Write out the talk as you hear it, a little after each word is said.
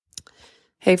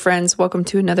Hey friends, welcome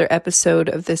to another episode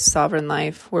of This Sovereign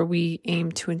Life, where we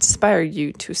aim to inspire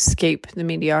you to escape the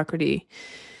mediocrity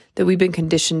that we've been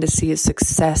conditioned to see as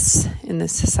success in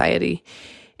this society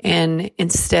and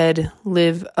instead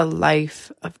live a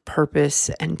life of purpose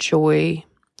and joy,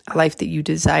 a life that you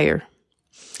desire.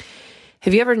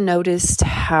 Have you ever noticed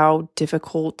how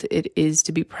difficult it is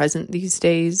to be present these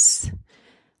days?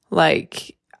 I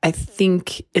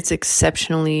think it's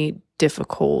exceptionally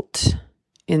difficult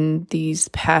in these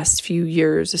past few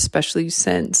years, especially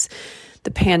since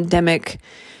the pandemic,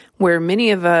 where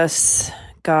many of us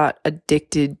got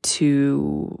addicted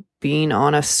to being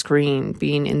on a screen,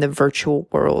 being in the virtual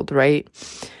world, right?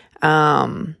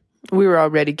 We were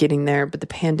already getting there, but the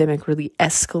pandemic really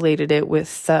escalated it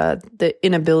with the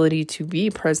inability to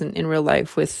be present in real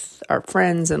life with our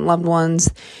friends and loved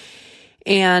ones.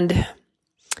 And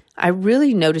I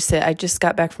really noticed it. I just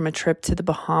got back from a trip to the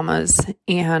Bahamas,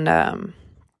 and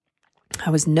I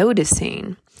was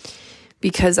noticing,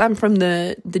 because I'm from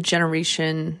the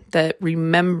generation that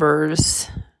remembers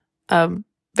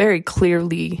very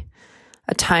clearly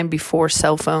a time before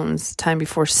cell phones, time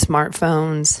before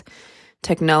smartphones,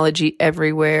 technology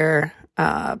everywhere,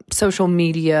 social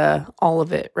media, all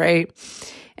of it, right?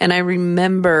 And I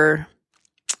remember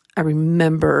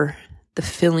the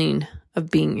feeling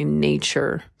of being in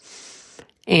nature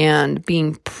and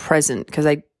being present, because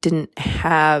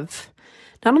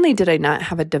not only did I not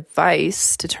have a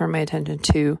device to turn my attention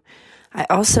to, I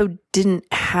also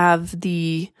didn't have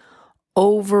the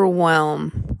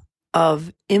overwhelm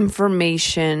of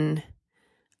information,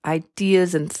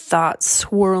 ideas, and thoughts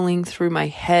swirling through my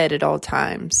head at all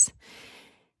times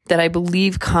that I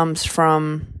believe comes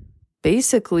from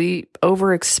basically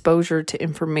overexposure to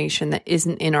information that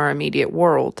isn't in our immediate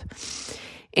world.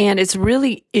 And it's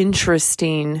really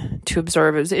interesting to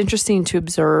observe. It was interesting to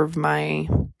observe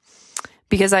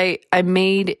because I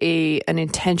made an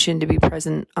intention to be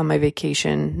present on my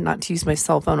vacation, not to use my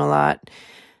cell phone a lot.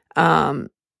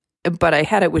 But I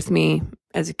had it with me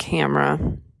as a camera,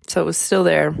 so it was still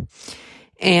there.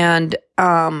 And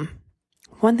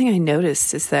one thing I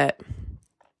noticed is that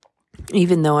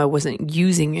even though I wasn't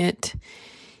using it,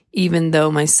 even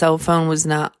though my cell phone was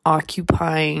not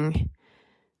occupying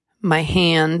my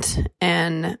hand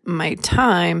and my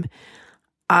time,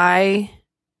 I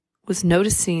was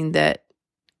noticing that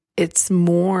it's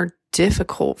more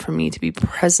difficult for me to be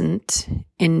present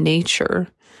in nature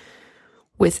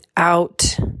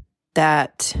without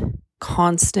that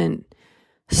constant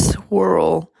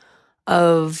swirl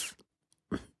of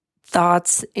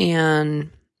thoughts and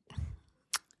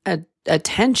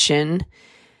attention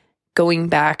going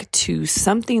back to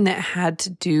something that had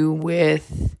to do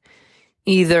with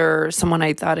either someone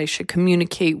I thought I should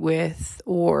communicate with,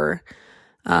 or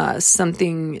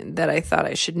something that I thought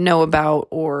I should know about,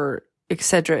 or et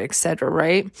cetera,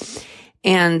 right?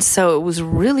 And so it was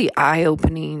really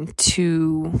eye-opening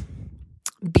to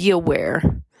be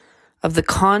aware of the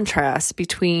contrast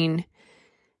between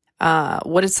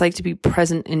what it's like to be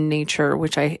present in nature,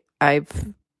 which I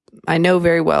know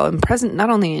very well. I'm present not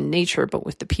only in nature, but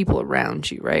with the people around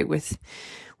you, right? With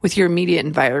your immediate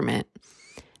environment.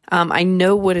 I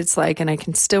know what it's like, and I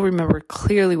can still remember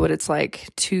clearly what it's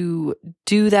like to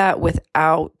do that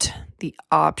without the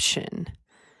option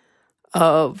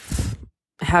of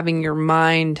having your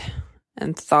mind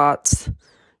and thoughts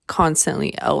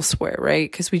constantly elsewhere, right?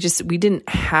 Because I didn't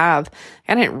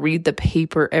read the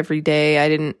paper every day. I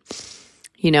didn't,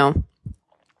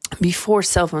 before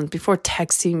cell phones, before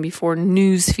texting, before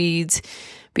news feeds,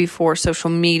 before social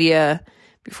media,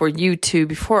 before YouTube,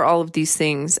 before all of these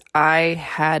things, I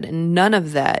had none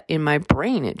of that in my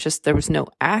brain. There was no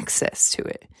access to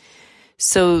it.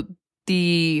 So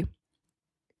the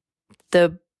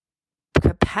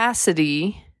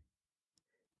capacity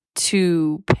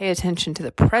to pay attention to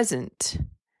the present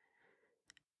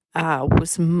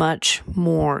was much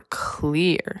more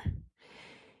clear.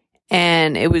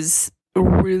 And it was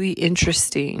really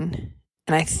interesting.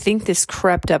 And I think this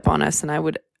crept up on us, and I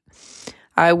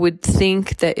would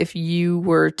think that if you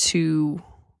were to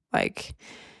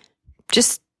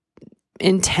just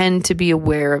intend to be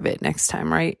aware of it next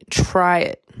time, right? Try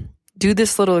it. Do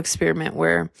this little experiment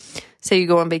where, say you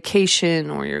go on vacation,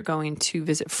 or you're going to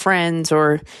visit friends,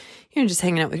 or just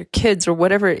hanging out with your kids, or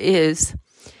whatever it is.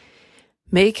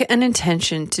 Make an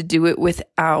intention to do it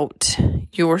without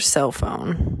your cell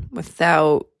phone,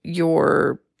 without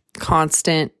your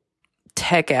constant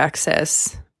tech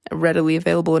access readily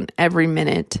available in every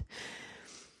minute,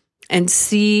 and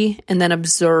see and then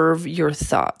observe your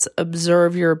thoughts,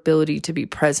 observe your ability to be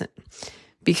present.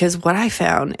 Because what I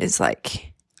found is I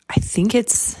think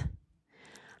it's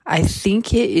I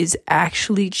think it is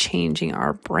actually changing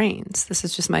our brains. This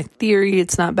is just my theory.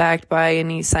 It's not backed by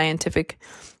any scientific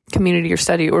community or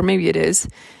study, or maybe it is,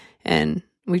 and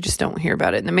we just don't hear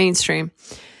about it in the mainstream.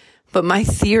 But my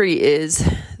theory is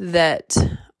that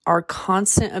our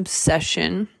constant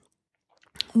obsession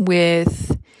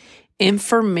with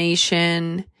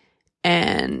information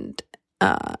and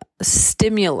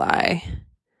stimuli,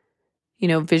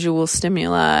 visual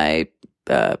stimuli,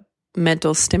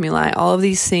 mental stimuli, all of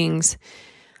these things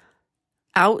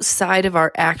outside of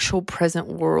our actual present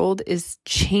world is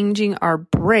changing our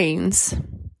brains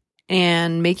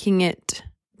and making it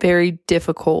very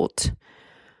difficult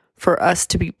for us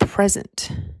to be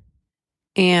present.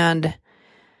 And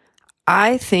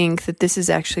I think that this is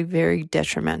actually very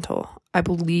detrimental. I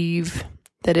believe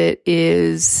that it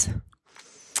is,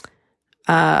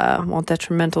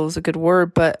 detrimental is a good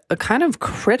word, but a kind of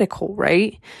critical,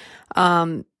 right?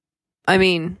 I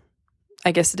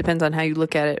guess it depends on how you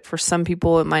look at it. For some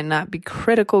people, it might not be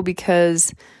critical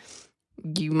because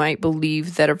you might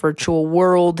believe that a virtual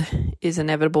world is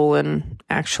inevitable and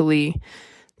actually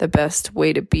the best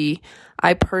way to be.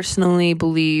 I personally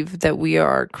believe that we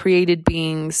are created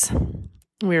beings.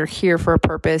 We are here for a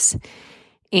purpose.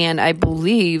 And I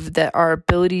believe that our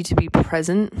ability to be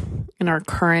present in our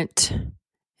current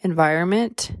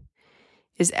environment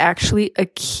is actually a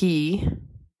key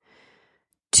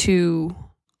to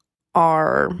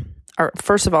our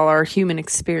first of all, our human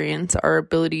experience, our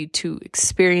ability to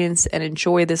experience and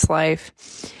enjoy this life,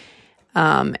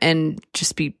 and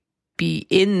just be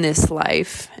in this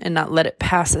life and not let it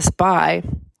pass us by.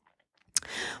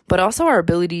 But also our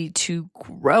ability to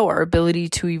grow, our ability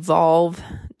to evolve,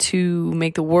 to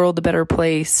make the world a better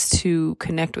place, to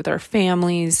connect with our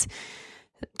families,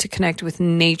 to connect with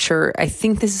nature. I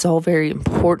think this is all very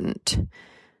important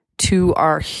to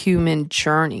our human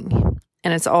journey.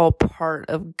 And it's all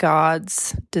part of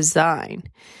God's design.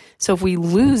 So if we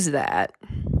lose that,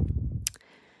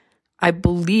 I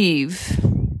believe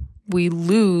we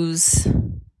lose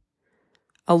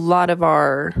a lot of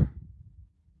our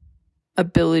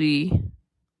ability.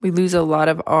 We lose a lot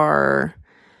of our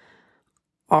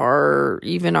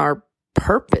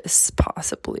purpose,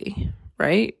 possibly,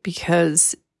 right?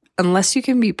 Because unless you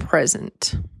can be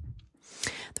present,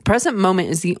 the present moment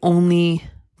is the only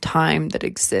time that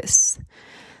exists.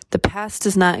 The past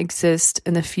does not exist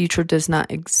and the future does not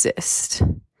exist.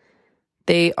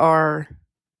 They are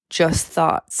just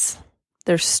thoughts.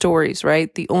 They're stories,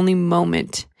 right? The only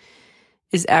moment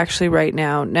is actually right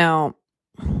now. Now,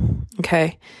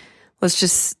 okay, let's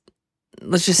just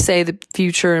say the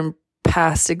future and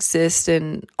past exist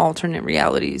in alternate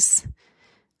realities.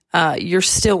 You're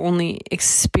still only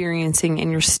experiencing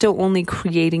and you're still only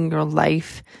creating your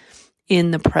life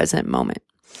in the present moment.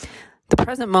 The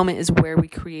present moment is where we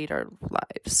create our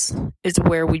lives. It's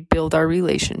where we build our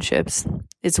relationships.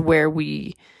 It's where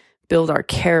we build our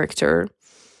character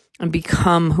and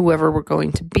become whoever we're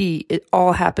going to be. It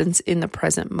all happens in the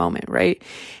present moment, right?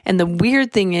 And the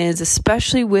weird thing is,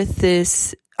 especially with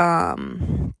this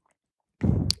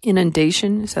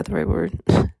inundation, is that the right word?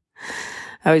 I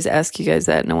always ask you guys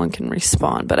that. No one can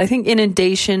respond. But I think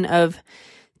inundation of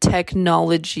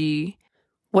technology,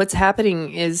 what's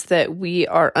happening is that we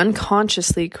are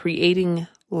unconsciously creating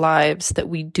lives that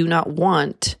we do not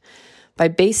want by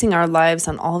basing our lives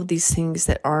on all of these things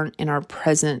that aren't in our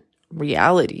present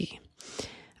reality.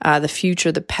 The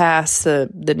future, the past,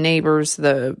 the neighbors,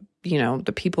 the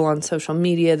people on social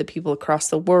media, the people across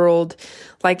the world.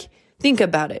 Like, think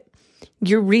about it.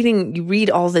 You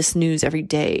read all this news every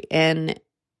day, and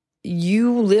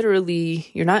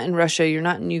you're not in Russia, you're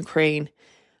not in Ukraine,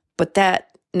 but that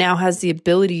now has the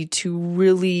ability to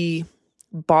really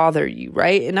bother you,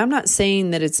 right? And I'm not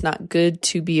saying that it's not good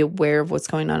to be aware of what's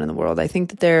going on in the world. I think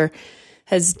that there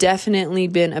has definitely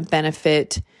been a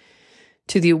benefit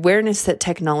to the awareness that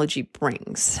technology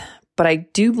brings. But I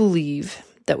do believe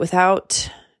that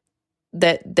without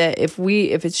that if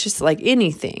it's just like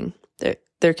anything,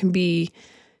 there can be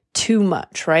too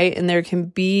much, right? And there can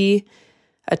be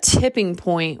a tipping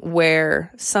point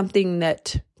where something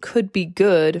that could be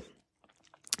good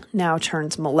now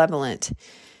turns malevolent,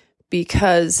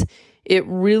 because it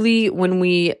really, when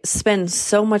we spend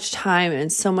so much time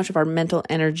and so much of our mental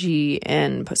energy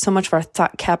and put so much of our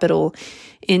thought capital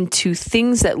into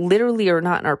things that literally are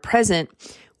not in our present,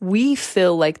 we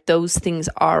feel like those things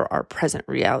are our present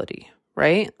reality,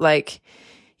 right? Like,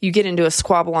 you get into a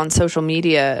squabble on social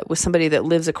media with somebody that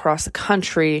lives across the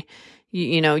country,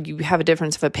 you have a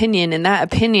difference of opinion, and that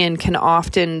opinion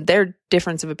their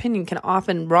difference of opinion can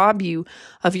often rob you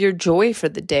of your joy for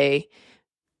the day,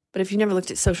 But if you never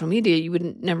looked at social media, you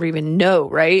wouldn't never even know,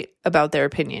 right, about their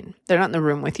opinion. They're not in the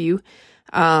room with you.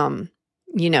 A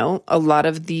lot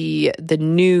of the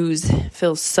news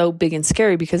feels so big and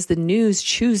scary because the news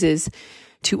chooses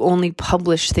to only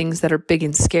publish things that are big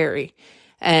and scary.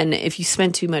 And if you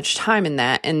spend too much time in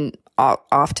that, and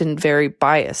often very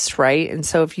biased, right? And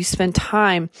so if you spend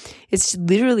time, it's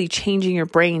literally changing your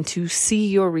brain to see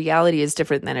your reality as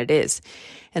different than it is.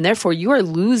 And therefore, you are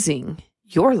losing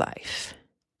your life.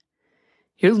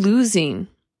 You're losing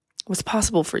what's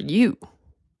possible for you.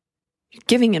 You're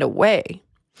giving it away.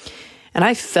 And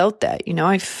I felt that,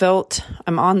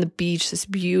 I'm on the beach, this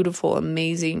beautiful,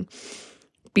 amazing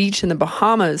beach in the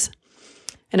Bahamas.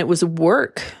 And it was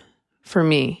work for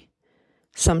me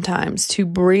sometimes to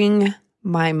bring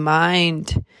my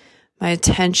mind, my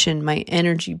attention, my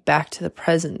energy back to the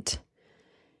present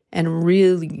and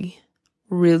really,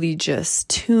 really just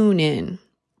tune in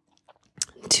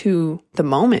to the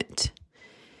moment.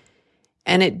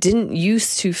 And it didn't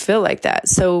used to feel like that.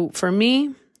 So for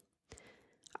me,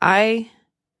 I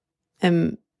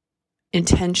am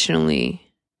intentionally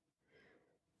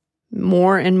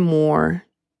more and more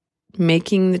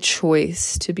making the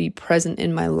choice to be present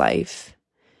in my life,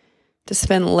 to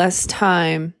spend less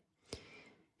time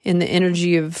in the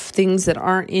energy of things that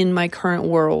aren't in my current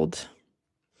world,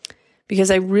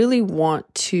 because I really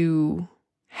want to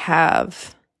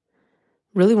have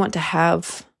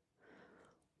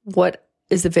what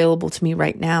is available to me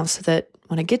right now, so that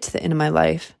when I get to the end of my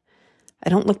life, I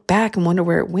don't look back and wonder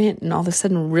where it went and all of a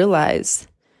sudden realize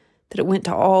that it went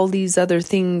to all these other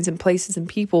things and places and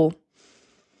people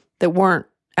that weren't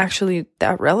actually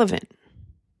that relevant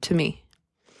to me.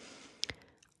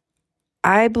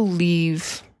 I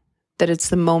believe that it's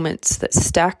the moments that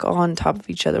stack on top of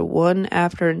each other, one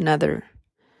after another,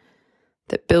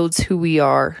 that builds who we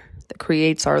are, that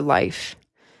creates our life,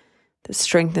 that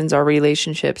strengthens our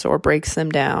relationships or breaks them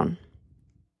down,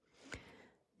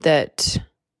 that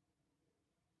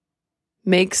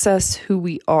makes us who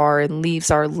we are and leaves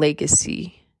our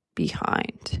legacy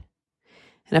behind.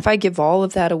 And if I give all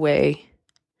of that away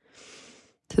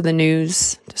to the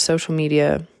news, to social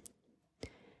media,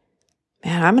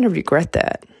 man, I'm going to regret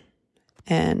that.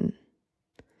 And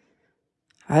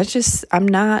I'm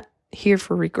not here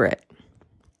for regret.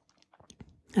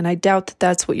 And I doubt that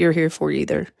that's what you're here for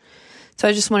either. So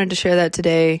I just wanted to share that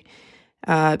today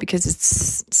because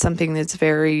it's something that's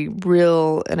very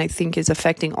real and I think is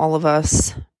affecting all of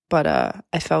us. But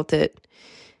I felt it.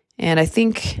 And I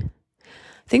think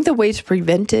the way to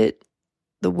prevent it,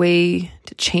 the way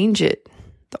to change it,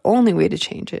 the only way to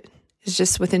change it is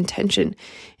just with intention.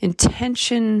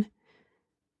 Intention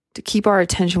to keep our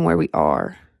attention where we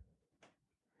are,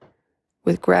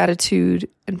 with gratitude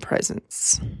and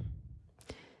presence.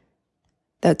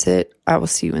 That's it. I will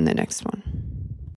see you in the next one.